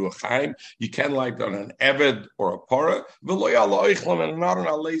sheyesh by ruach chaim. You can't write on an eved or a para. V'loy al oichlam and not on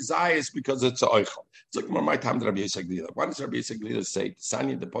a leizayis because it's a oichlam." It's like my time to Rabbi Yisrael Glili. Why does Rabbi Yisrael Glili say?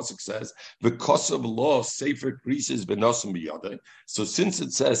 Sanya the pasuk says, "Because of law, sefer creases benosim biyadei." So since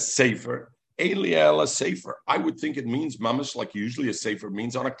it says sefer, Eliel a sefer, I would think it means mamish like usually a sefer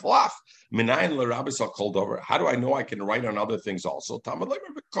means on a cloth. Minayin l'rabbis are called over. How do I know I can write on other things also? Talmud like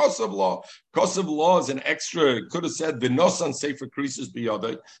because of law. Because of law is an extra. Could have said v'nosan sefer creases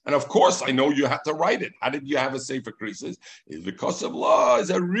biyadei, and of course I know you have to write it. How did you have a sefer creases? Is because of law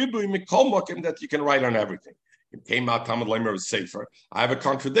is a ribu mikol mokim that you can write on everything. It came out Talmud Leimer was safer. I have a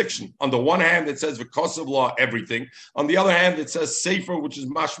contradiction. On the one hand, it says because of law, everything. On the other hand, it says safer, which is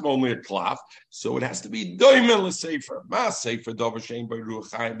mashma only a klaf. So it has to be doimel safer. Ma safer dover shein by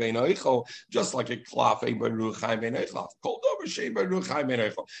ruach chaim bein oichel, just like a klaf ein by ruach chaim bein oichel. Called dover shein by ruach chaim bein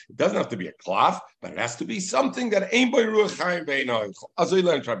oichel. It doesn't have to be a klaf, but it has to be something that ain't by ruach chaim bein oichel. As I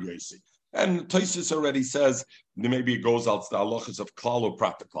learned Rabbi Yossi. And Tosis already says maybe it goes out to the halachas of klal or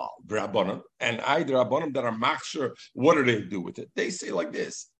practical rabbanim, and either rabbanim that are machshir. What do they do with it? They say like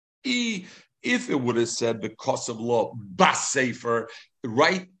this: if it would have said because of law bas sefer,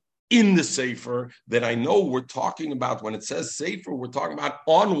 right in the sefer, then I know we're talking about when it says sefer, we're talking about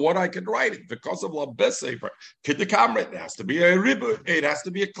on what I could write it. Because of law bes sefer, kiddukamrit, it has to be a ribba, it has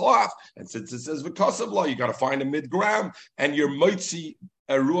to be a cloth, and since it says because of law, you got to find a mid ground, and you're mitzi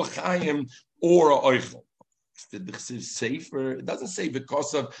a ruach chaim or a oichel. The safer, it doesn't say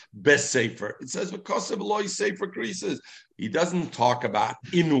because of best safer. It says because of loy safer creases. He doesn't talk about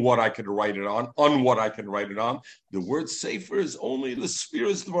in what I could write it on what I can write it on. The word safer is only the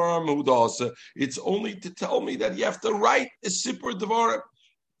spheres dvarim hudasa. It's only to tell me that you have to write a sipur dvarim.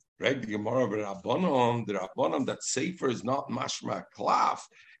 Right? The Gemara of the Rabbanon that safer is not mashma klaf.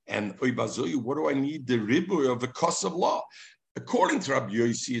 And oibazoi, what do I need the ribu of the cost of law? According to Rabbi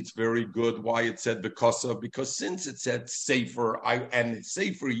Yossi, it's very good. Why it said because since it said safer, and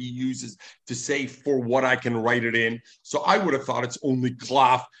safer he uses to say for what I can write it in. So I would have thought it's only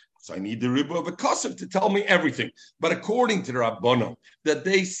klaf. So I need the ribba of a kosev to tell me everything. But according to the Rabbanon, that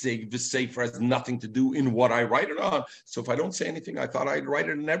they say the sefer has nothing to do in what I write it on. So if I don't say anything, I thought I'd write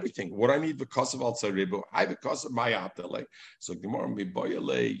it in everything. What I need the kosev al ribba, I have a kosev my aptele. So Gemara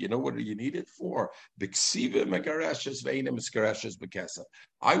miboyale, you know what do you need it for? B'ksiva megareshes ve'inem megareshes b'kesef.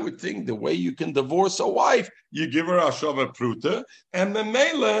 I would think the way you can divorce a wife, you give her a shava pruta, and the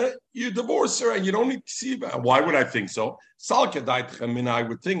mele, you divorce her, and you don't need ksiva. Why would I think so? I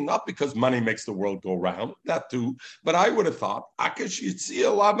would think not because money makes the world go round, that too, but I would have thought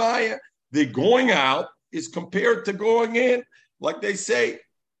the going out is compared to going in. Like they say,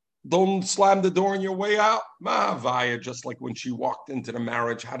 don't slam the door on your way out. Ma'avaya, just like when she walked into the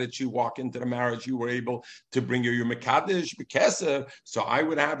marriage. How did she walk into the marriage? You were able to bring her your mekadesh, bekesa. So I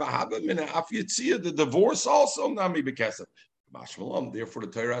would have a habit min afyitzia, the divorce also, nami bekesa. Therefore, the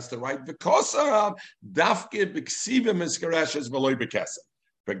Torah has to write because dafke b'ksivim iskareshes v'loy bekesa.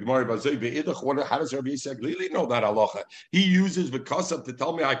 How does Rabbi Yisrael know that halacha? He uses b'kasav to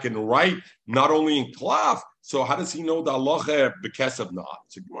tell me I can write not only in klaf. So how does he know the halacha b'kasav not?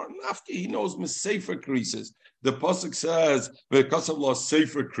 So he knows sefer creases. The pasuk says b'kasav lo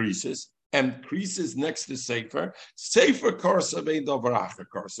sefer creases. And creases next to sefer karsa vein davaracha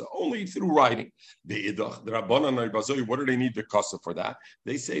karsa, only through writing. The Rabbanan, what do they need the karsa for that?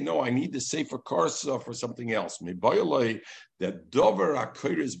 They say, no, I need the sefer karsa for something else. That dover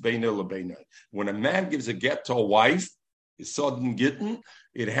akiris beina lebeina. When a man gives a get to a wife, sudden gittin,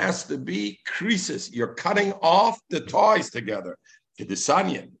 it has to be creases. You're cutting off the ties together. Husband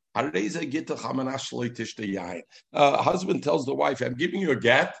tells the wife, I'm giving you a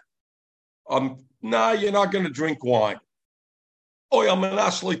get. Nah, you're not going to drink wine. You're never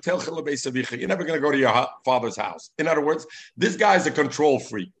going to go to your father's house. In other words, this guy's a control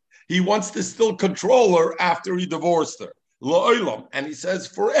freak. He wants to still control her after he divorced her. And he says,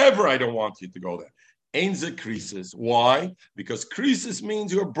 forever, I don't want you to go there. Ain't creases. Why? Because creases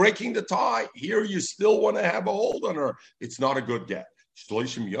means you're breaking the tie. Here, you still want to have a hold on her. It's not a good get.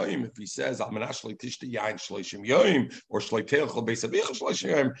 Shloishim yoim, if he says, I'm an ashlei tishta yain shloishim yoim, or shloi teilchol beisavicha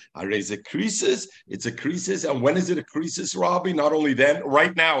shloishim yoim, I raise a creases, it's a creases, and when is it a creases, Rabbi? Not only then,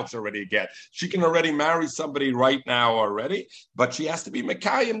 right now it's already a get. She can already marry somebody right now already, but she has to be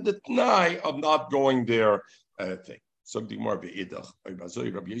mekayim the t'nai of not going there thing. So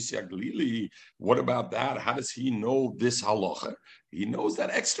what about that? How does he know this halacha? He knows that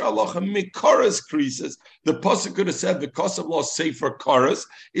extra halacha mikoras creases. The pasuk could have said because of law sefer karas.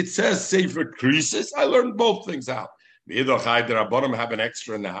 It says sefer creases. I learned both things out. The Rabbanim have an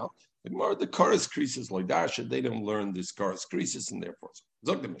extra now. The karas creases like Darsha, they don't learn this karas creases, and therefore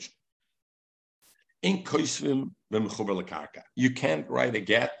zog the mission. In koisvim b'mechuber lekarka, you can't write a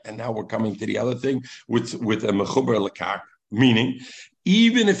get, and now we're coming to the other thing with a mechuber lekarka, meaning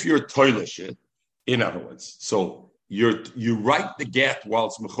even if you're toilish it, in other words, so you write the get while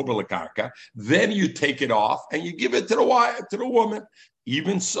it's mechuber lekarka, then you take it off and you give it to the woman.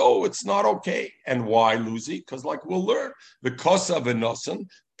 Even so, it's not okay. And why, Lucy? Because like we'll learn, the kosa v'nosan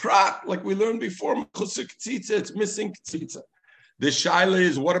prat, like we learned before, it's missing tzitza. The shaila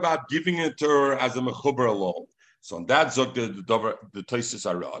is, what about giving it to her as a mechuber alone? So on that zok the Tosis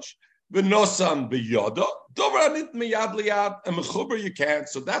Arash. V'nosan b'yada. Dovranit miyad liyad. And mechuber you can't.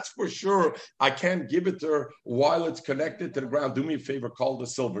 So that's for sure. I can't give it to her while it's connected to the ground. Do me a favor, call the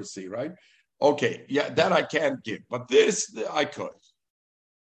silver sea, right? Okay, yeah, that I can't give. But this, I could.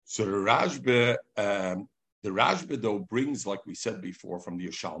 So the Rashba though brings, like we said before, from the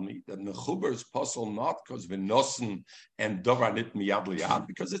Yushalmi, that Mechuber is puzzle not because V'nosan and Dovranit miyad liyad,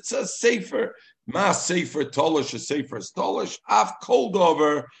 because it says safer, ma safer tolish, a safer tolish, af cold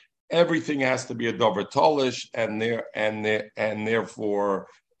over. Everything has to be a dover tolish, and therefore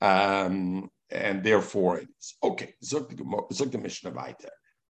it is okay. Zok the Mishnah weiter.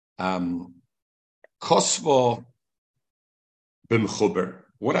 Kosvo b'mechuber.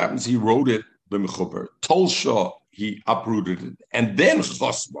 What happens? He wrote it b'mechuber. Tolsha, he uprooted it, and then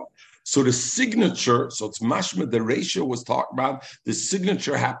chosva. So the signature, so it's mashma, the ratio was talked about, the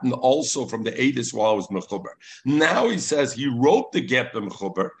signature happened also from the Edis while it was mechuber. Now he says he wrote the get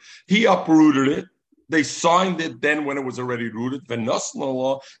b'mechuber, he uprooted it, they signed it then when it was already rooted,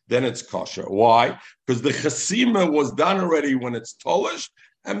 law, then it's kosher. Why? Because the chasima was done already when it's tolished,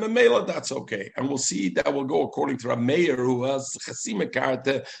 and Mamela, that's okay. And we'll see that will go according to Rav Meir, who has Chasima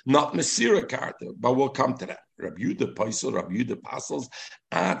Karta, not Mesira Karta. But we'll come to that. Rabbi Yehuda Paisel, Rabbi Yehuda Pasels,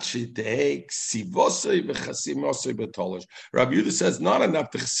 Achitei Ksivosei v'Chasimosei b'Tolish. Rabbi Yehuda says not enough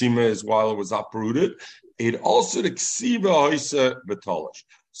the Chasima is while it was uprooted, it also the Ksiva Hoisa b'Tolish.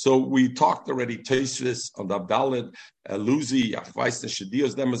 So we talked already, Teisvis on the Abdalit, Luzi, Achweis,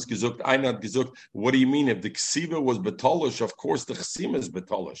 Shadios, them is gesucht, einer gesucht. What do you mean? If the Ksiva was betolish, of course the Chsima is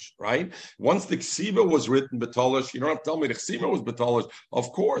betolish, right? Once the Ksiva was written betolish, you don't have to tell me the Chsima was betolish,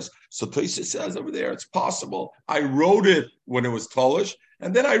 of course. So Teisvis says over there, it's possible. I wrote it when it was tolish,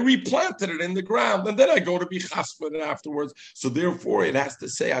 and then I replanted it in the ground, and then I go to be chasman afterwards. So therefore, it has to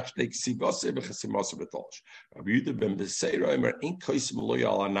say, another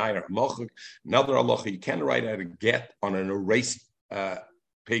halacha, you can't write out a get on an erased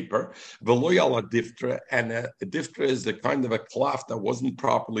paper. Veloyal diftra, and a diftra is the kind of a cloth that wasn't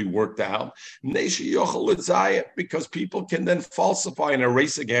properly worked out. Because people can then falsify and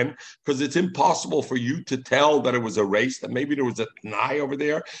erase again, because it's impossible for you to tell that it was erased, and maybe there was a t'nai over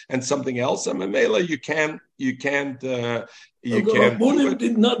there and something else. And Mamela, you can't. The Rabbonim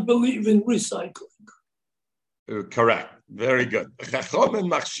did not believe in recycling. Correct. Very good. Chacham and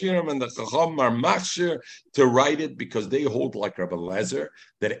Machshirim, and the Chacham are Machshir to write it because they hold like Rabbi Lezer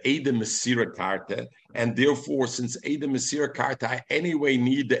that Eda Mesira Karta, and therefore, since Eda Mesira Karta, I anyway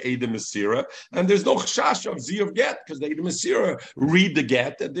need the Eda Mesira, and there's no Chashash of Z of Get because the Eda Mesira read the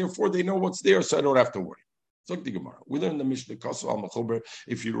Get, and therefore they know what's there, so I don't have to worry. We learned the Mishnah Kosu al Mechuber.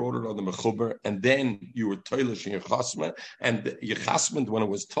 If you wrote it on the Mechuber and then you were toilish in your chasma, and your chasma when it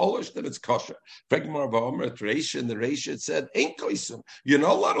was toilish, then it's kosher. Pregmar v'omer at Reisha, and the Reisha it said ain't koisem. You're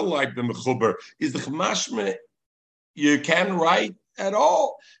not allowed to like the Mechuber. Is the chmashma you can write at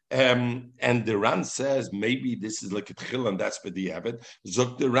all? And the Ran says maybe this is like a tchil, and that's for the Avid.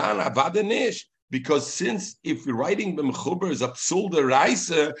 Zok the Ran avadanish. Because since if you're writing the Mechuber is absul the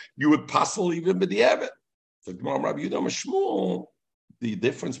Reisa, you would passel even by the Avid. So the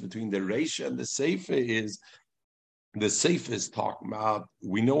difference between the Reisha and the Seifa is the Seifa is talking about,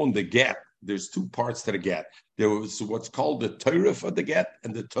 we know in the get, there's two parts to the get. There was what's called the Torah of the get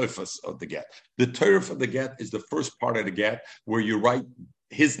and the Toifas of the get. The Torah of the get is the first part of the get where you write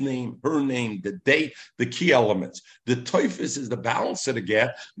his name, her name, the date, the key elements. The Toifas is the balance of the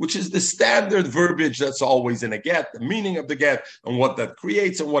get, which is the standard verbiage that's always in a get, the meaning of the get and what that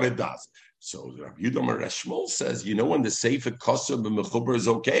creates and what it does. So Rabbi Yehuda Reshmol says, when the Sefer Kosev b'Mechuber is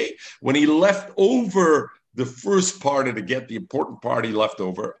okay, when he left over the first part of the get, the important part he left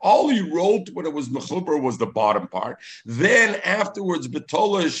over, all he wrote when it was Mechuber was the bottom part. Then afterwards,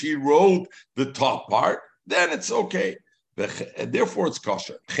 B'Tolish, he wrote the top part. Then it's okay. Therefore, it's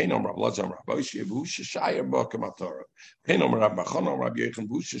kosher. There he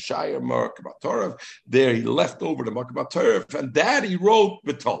left over the Makamatorov, and that he wrote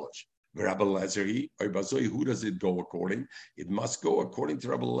B'Tolish. Rabbi Lezer, who does it go according? It must go according to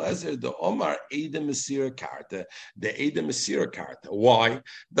Rabbi Lezer, the Omar Eda Mesira Karta, the Eda Mesira Karta. Why?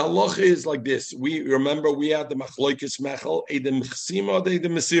 The halacha is like this. We remember we had the Machloikis Mechel, Eda Mechsima, the Eda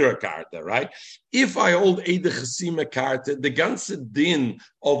Mesira Karta, right? If I hold Eda Chesima Karta, the ganze din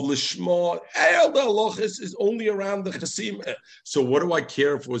of Lishma, the halacha is only around the Chesima. So what do I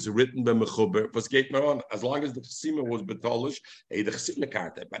care if it was written by Mechuber? It was Gaitmaron, as long as the Chesima was betolish, Eda Chesima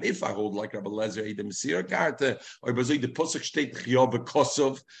Karta. But if I hold like Rabbi Lezer, Eda Mesira Karta, or the Pusuk State Chiyah the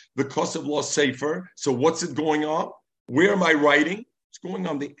Kosov law safer. So what's it going on? Where am I writing? It's going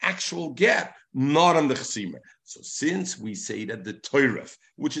on the actual get, not on the chesima. So since we say that the Torah,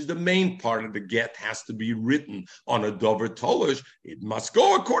 which is the main part of the get, has to be written on a dover tolish, it must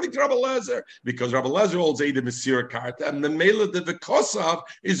go according to Rabbi Lezer, because Rabbi Lezer holds Eid Mesira Karta, and the Mela de Vikosav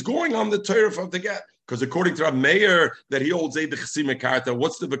is going on the Torah of the get. Because according to Rabbi Meir, that he holds Eid Chesima Karta,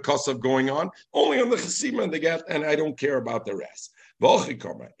 what's the Vikosav going on? Only on the Chesima and the get, and I don't care about the rest. What's the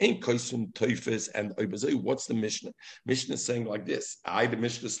Mishnah? Mishnah is saying like this. The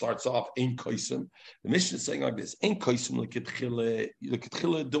Mishnah starts off, Ein Koisim. The Mishnah is saying like this. Ein Koisim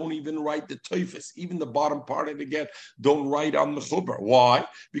l'ketchila, don't even write the Teufis. Even the bottom part of the get, don't write on the Chuber. Why?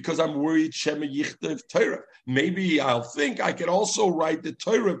 Because I'm worried Shema Yichtav Torah. Maybe I'll think I could also write the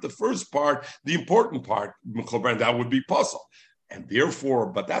Torah, the first part, the important part, and that would be puzzle. And therefore,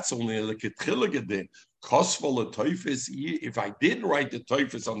 but that's only a l'ketchila Gittin. Kosval Teufis, if I did write the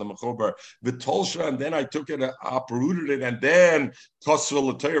Teufis on the Mechober, the Tolsha, and then I took it, uprooted it, and then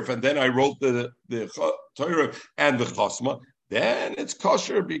Kosval Teufis, and then I wrote the Torah and the Chosma, then it's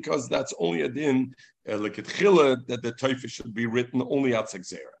kosher because that's only a din, Leketchila, that the Teufis should be written only at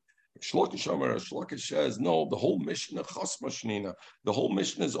Zera. Shlokish says, no, the whole Mishnah, Chosma Shnina, the whole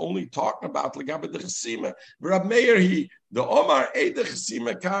Mishnah is only talking about Legabe the Chesima. Rab Meir, the Omar Eid the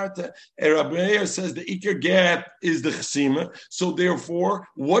Chesima Karta, and Rab Meir says the Iker Get is the Chesima. So therefore,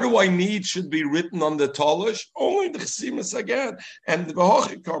 what do I need should be written on the Tolish? Only the Chesimas again. And the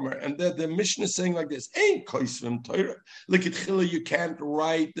Behochikomer, and the Mishnah is saying like this, Ain't Koisvim Torah. Look at Chila, you can't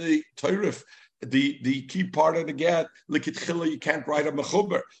write the Torah. The key part of the get, l'ketchila, you can't write a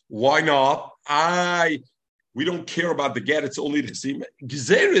mechuber. Why not? We don't care about the get. It's only the chesima.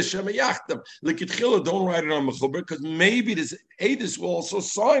 Gezeres shemayachtem l'ketchila. Don't write it on mechuber because maybe this edus will also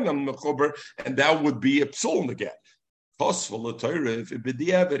sign on mechuber, and that would be a psul in the get. Possible the Torah, if he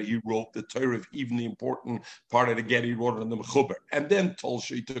wrote the Torah, even the important part of the get, he wrote it on the mechuber, and then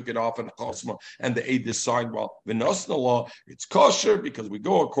Tolsha he took it off and Chosma, and the Eid signed. Well, Vinosna law, it's kosher because we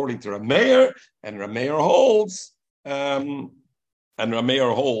go according to Rameir, and Rameir holds,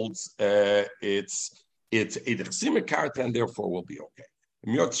 it's Eid Chesima Karta, and therefore will be okay.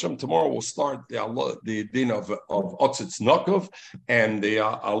 Tomorrow we'll start the din of Otzitz Nokov and the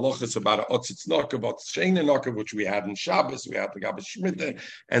halachas about Otzitz Nokov, Otzitz Nokov, which we had in Shabbos, we had the Gabbas Shmita,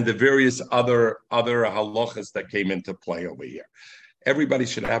 and the various other halachas that came into play over here. Everybody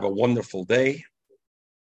should have a wonderful day.